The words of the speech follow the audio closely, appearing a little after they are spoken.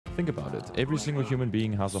Think about it. Every single human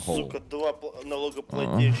being has a hole.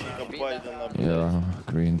 Yeah,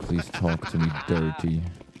 Green, please talk to me dirty.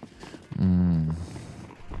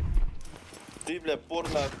 Ты, бля,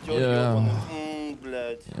 порно-актер, ёбаный.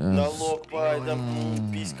 Блядь. Налог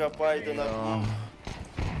Байден, писька Байдена.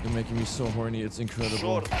 You're making me so horny, it's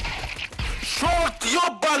incredible. Шорт,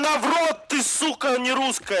 ёбана в рот, ты, сука, не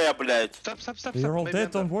русская, блядь. Stop. You're all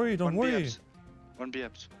dead, don't worry, don't worry. One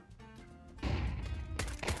BFs.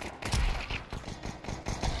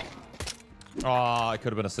 Ah, it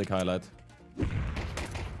could have been a sick highlight.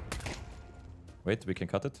 Wait, we can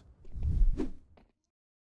cut it.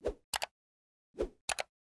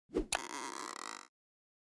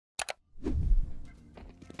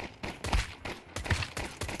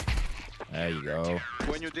 There you go.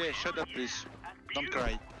 When you're there, shut up, please. Don't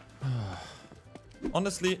cry.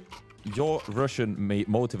 Honestly, your Russian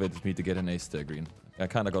motivated me to get an ace there, Green. I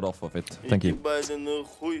kind of got off of it. Thank you. Байден,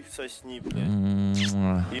 хуй сосни, блядь.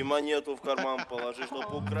 И монету в карман положи,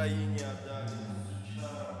 чтоб Украине отдали.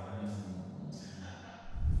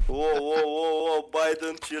 О,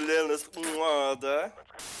 Байден член, да?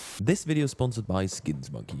 This video is sponsored by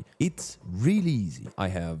Skins Monkey. It's really easy. I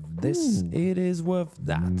have this, it is worth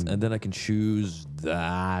that, and then I can choose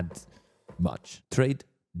that much. Trade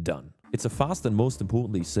done. It's a fast and most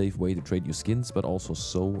importantly safe way to trade your skins, but also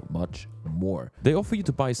so much more. They offer you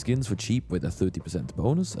to buy skins for cheap with a 30%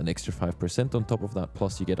 bonus, an extra 5% on top of that,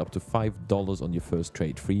 plus you get up to $5 on your first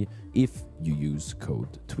trade free if you use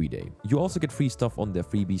code Mrtweeday. You also get free stuff on their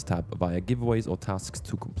freebies tab via giveaways or tasks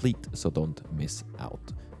to complete, so don't miss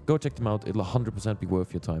out. Go check them out, it'll 100% be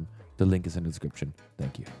worth your time. The link is in the description.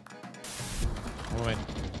 Thank you. All right.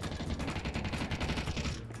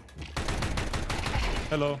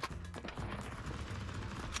 Hello.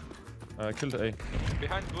 Killed A.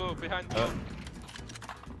 Behind blue, behind blue.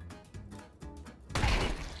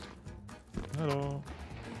 Hello.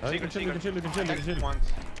 You can chill.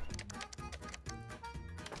 Once.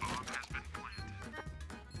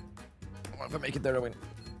 Oh, if I make it there, I win.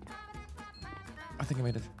 I think I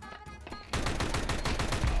made it.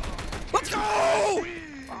 Let's go!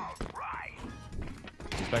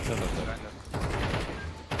 He's back to left.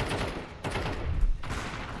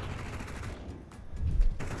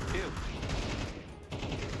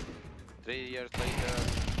 3 years later.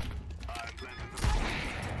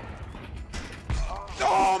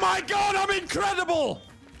 Oh my god, I'm incredible!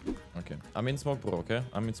 Okay, I'm in smoke, bro, okay?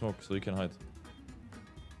 I'm in smoke, so you can hide.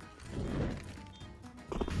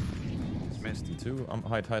 It's missed in two.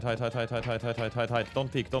 Hide.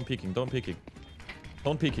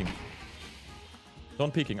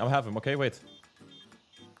 Don't peeking. I'll have him, okay? Wait.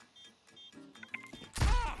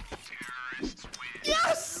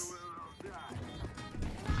 Yes!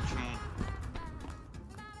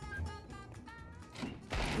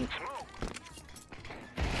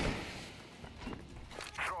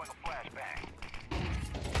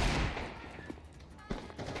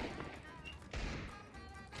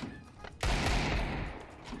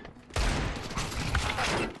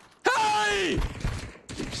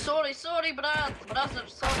 Sorry, brother,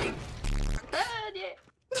 sorry. Nie.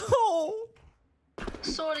 No!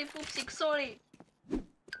 Sorry, pupsik, sorry.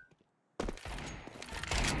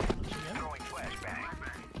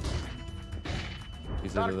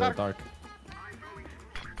 He's in the dark.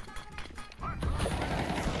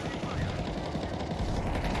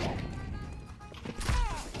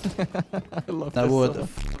 I love that would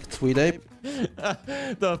Mrtweeday.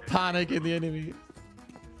 The panic in the enemy.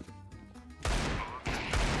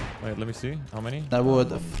 Wait, let me see. How many? That would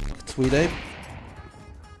Mrtweeday.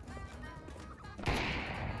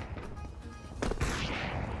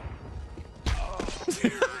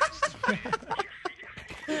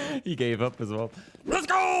 He gave up as well. Let's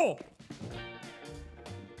go!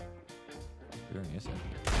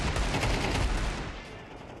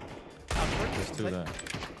 Let's do that.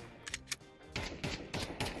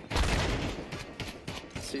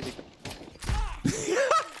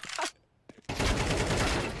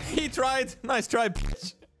 He tried. Nice try,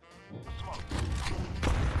 bitch.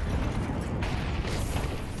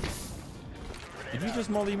 Did you just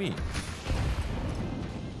molly me?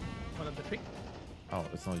 One of the pick. Oh,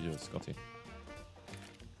 it's not you, Scotty.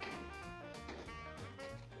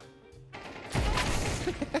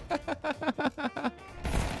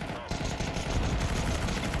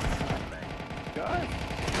 God.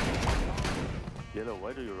 Yellow,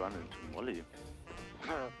 why do you run into Molly?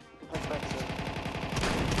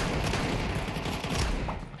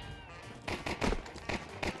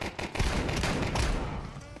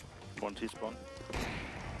 One T-spawn.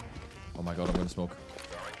 Oh my god, I'm gonna smoke.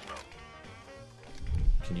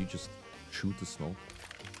 Can you just shoot the smoke?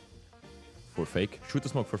 for fake. Shoot the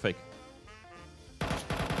smoke for fake.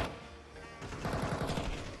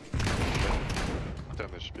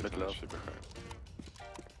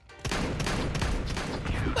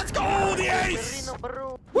 Let's go, the ace!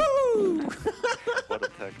 Woo! What a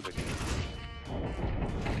tactic.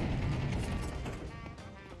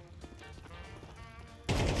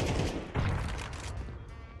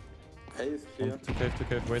 Ace clear.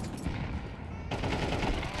 2K, wait.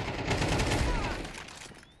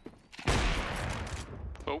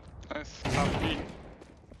 Oh, nice.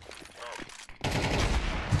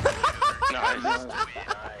 Nice.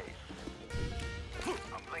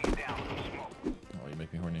 Oh, you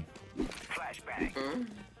make me horny.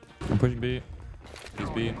 I'm pushing B. He's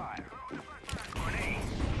B.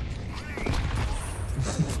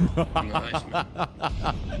 Nice.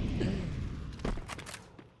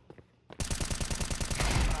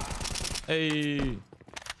 Hey.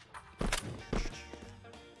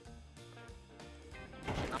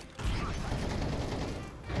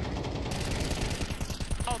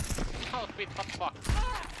 How bit, what the fuck?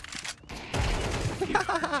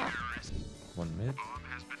 One mid.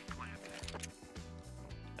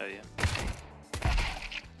 Oh yeah.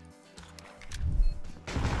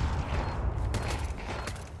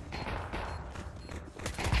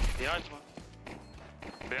 Behind one.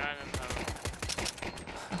 Behind and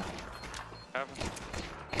Heaven.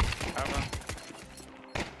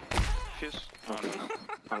 Fuse. Oh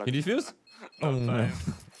no. You defuse? Oh no.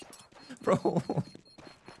 Bro.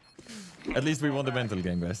 At least we won the mental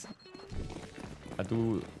game, guys. I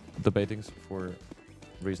do the baitings for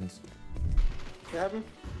reasons. Heaven.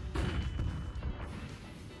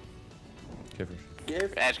 Careful.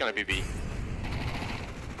 Give. Yeah, it's gonna be B.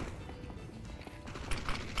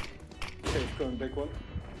 Okay, going big one.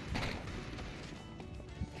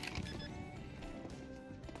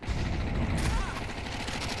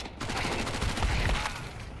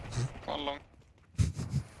 One long.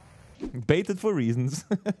 Baited for reasons.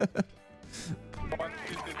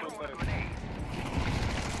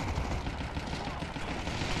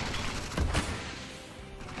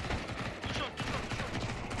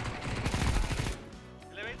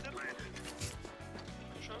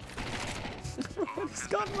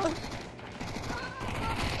 Scotland.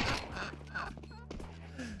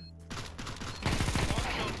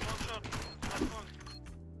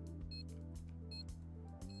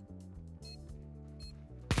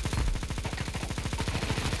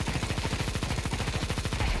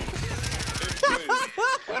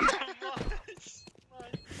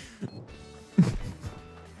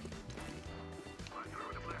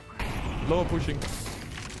 Lower pushing.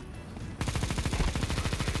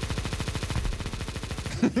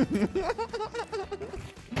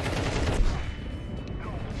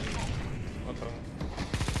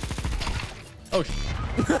 Oh shit.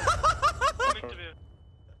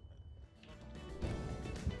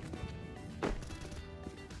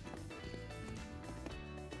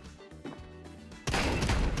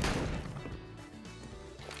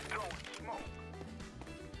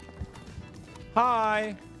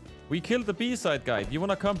 Hi! We killed the B side guy. You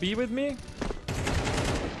wanna come B with me?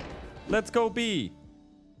 Let's go B!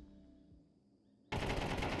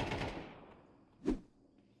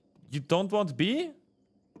 You don't want B?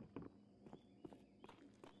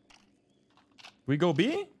 We go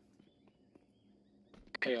B?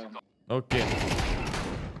 Yeah. Okay.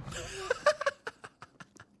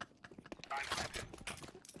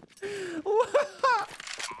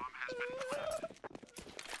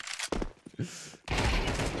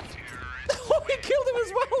 Oh, he killed him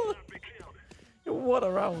as well! What a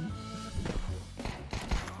round.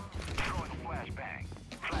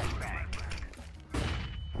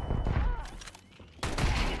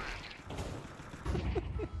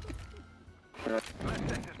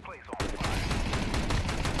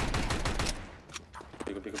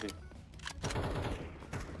 Big.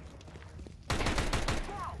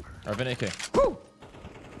 I've been AK. Woo!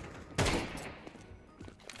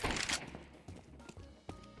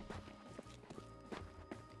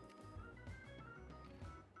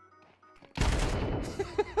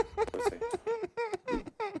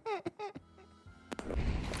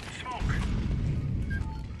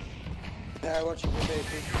 Yeah, I watch you play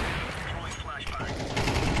baby.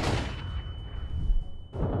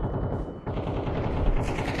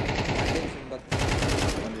 But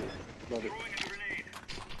bloody.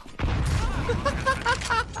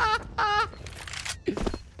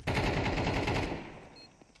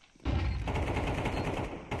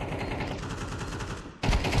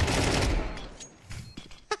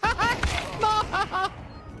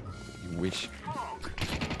 You wish.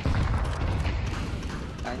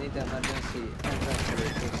 I need emergency.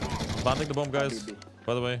 Planting the bomb, guys. B.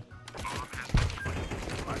 By the way.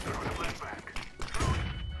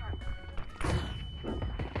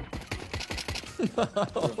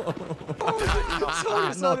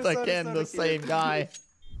 Not again, the same guy.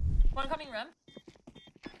 One coming ramp.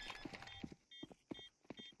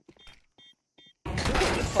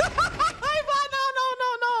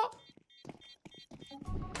 No.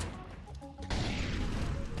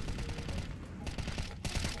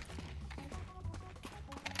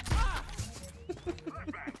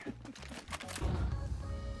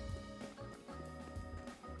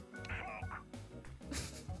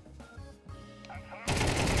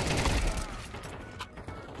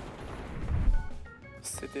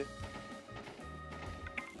 City.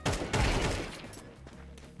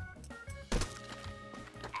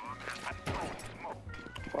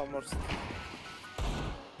 One more.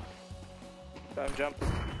 Time jump.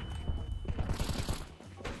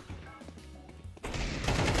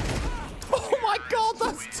 Oh my god,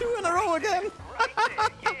 that's 2 in a row again.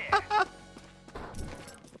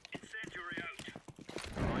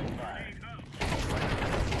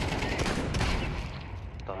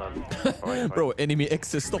 Bro, enemy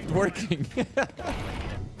X has stopped working.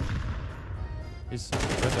 He's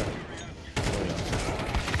right there. Oh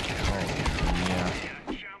yeah.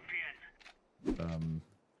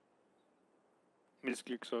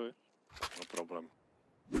 Misclick, sorry. No problem.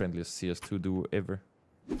 Friendliest CS2 duo ever.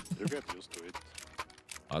 You get used to it.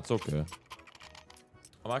 It's okay.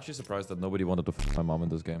 I'm actually surprised that nobody wanted to f my mom in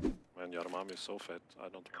this game. When your mom is so fat, I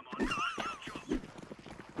don't want.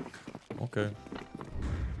 Okay.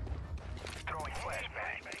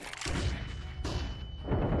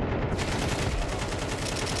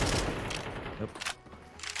 Yep.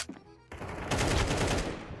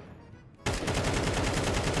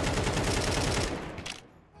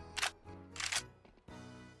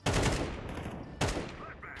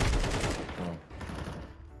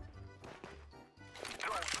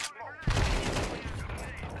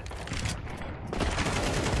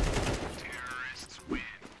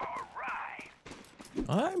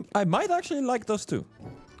 Oh. I might actually like those two.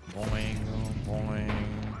 Boing, boing,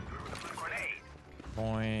 boing,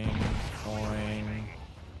 boing.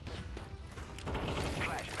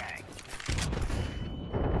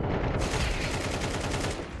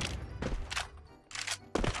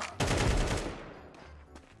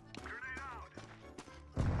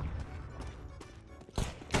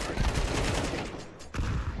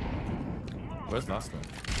 Where's last one?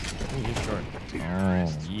 Oh, he's short. Oh,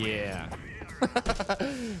 yeah.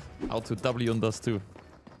 How to W on dust too.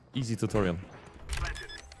 Easy tutorial.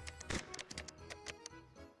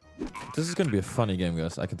 This is gonna be a funny game,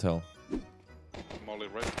 guys. I can tell. Molly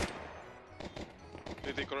red.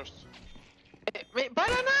 DD crossed. Mais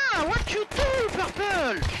banana, what you do,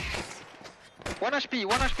 purple? 1 HP,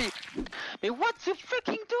 1 HP. Mais what you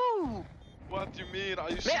fucking do? What do you mean? Are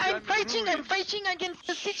you Mais I'm fighting against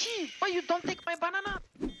the city. Why you don't take my banana?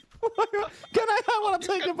 Can I want to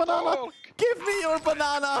take your banana? talk. Give me your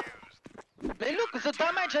banana. Mais look, the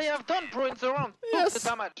damage I have done, bro, in the round. Yes. Look, the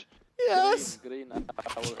damage. Yes. Green. I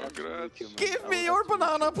will have to Congrats. meet you, man. Give I me will your have to meet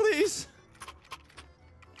banana, you. please.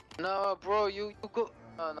 No, bro, you go.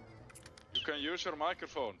 No. You can use your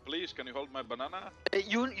microphone. Please, can you hold my banana?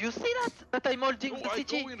 You see that I'm holding No, the I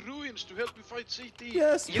city? go in ruins to help you fight CT.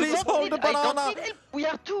 Yes, You please don't hold need, the I don't banana. need help. We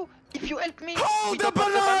are two. If you help me, Hold we the don't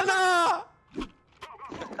have banana.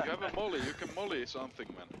 You have a molly. You can molly something,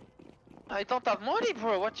 man. I don't have money,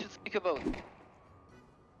 bro. What you speak about?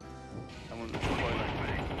 I'm on the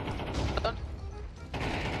toilet. Don't.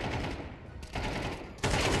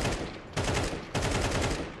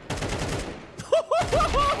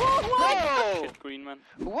 No! Shit, green man.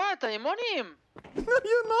 What? I'm on him. No,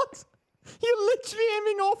 you're not. You're literally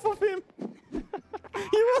aiming off of him.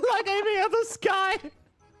 You were like aiming at the sky.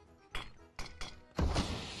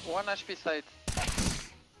 1 HP side.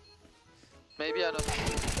 Maybe another.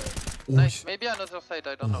 Oh, Nice. Maybe another side.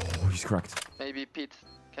 I don't know. Oh, he's cracked. Maybe Pete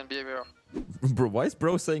can be everywhere. Bro, why is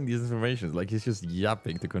bro saying these informations? Like he's just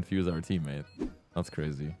yapping to confuse our teammate. That's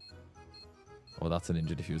crazy. Oh, that's a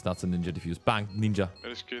ninja defuse. That's a ninja defuse. Bang, ninja.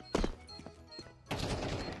 Where is kid?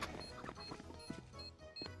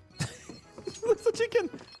 That's the chicken.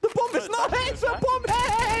 The bomb is not. Hey, it's a bomb.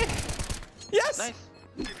 Hey. Yes. Nice.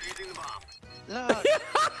 Look.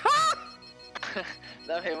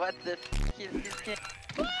 No, hey, what the f is this game?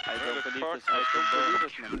 I don't believe this. I don't believe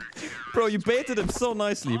this, man. Bro, you baited him so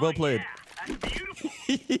nicely. Well played.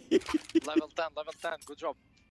 Level 10, good job.